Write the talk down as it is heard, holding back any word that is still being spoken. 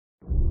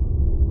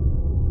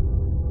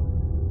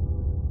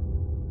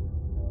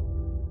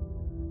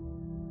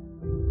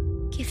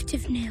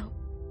new,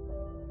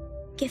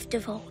 gift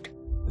of old.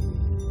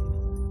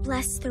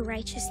 Bless the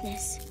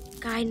righteousness,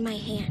 guide my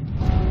hand.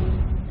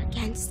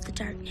 Against the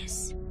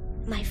darkness,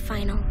 my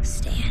final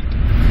stand.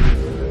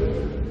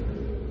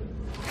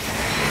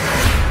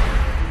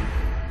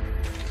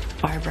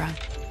 Barbara,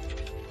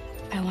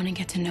 I want to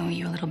get to know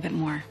you a little bit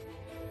more.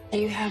 Do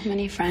you have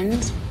many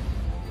friends?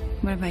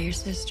 What about your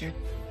sister?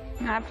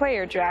 I play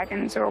your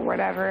dragons or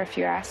whatever if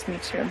you ask me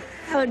to.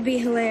 That would be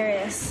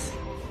hilarious.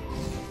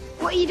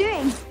 What are you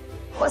doing?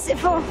 What's it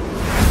for?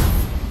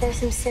 There's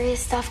some serious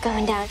stuff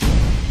going down.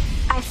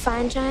 I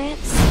find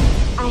giants.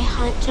 I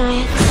hunt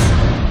giants.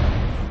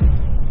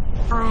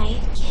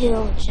 I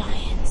kill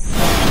giants.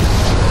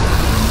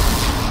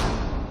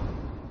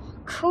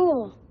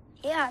 Cool.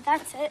 Yeah,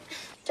 that's it.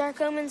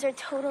 Dark omens are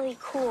totally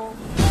cool.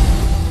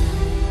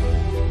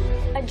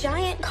 A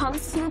giant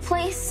comes to a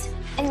place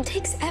and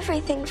takes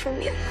everything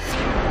from you.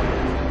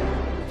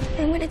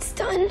 And when it's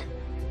done,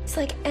 it's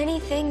like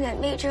anything that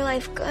made your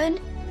life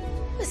good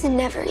was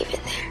never even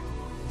there.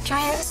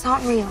 Giants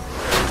aren't real.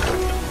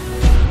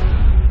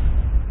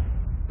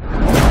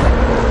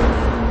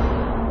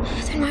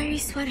 Then why are you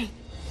sweating?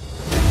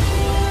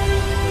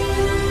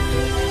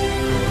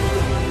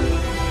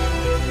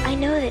 I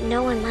know that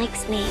no one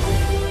likes me.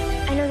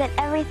 I know that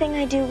everything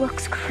I do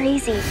looks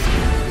crazy.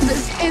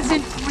 This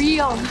isn't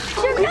real.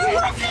 You're not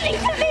listening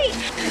to me!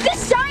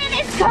 This giant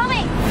is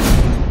coming!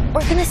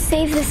 We're gonna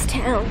save this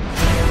town.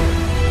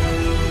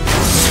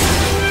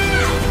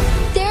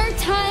 There are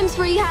times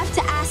where you have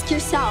to ask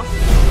yourself,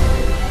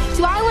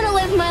 do I want to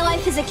live my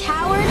life as a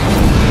coward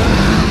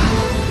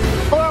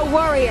or a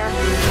warrior?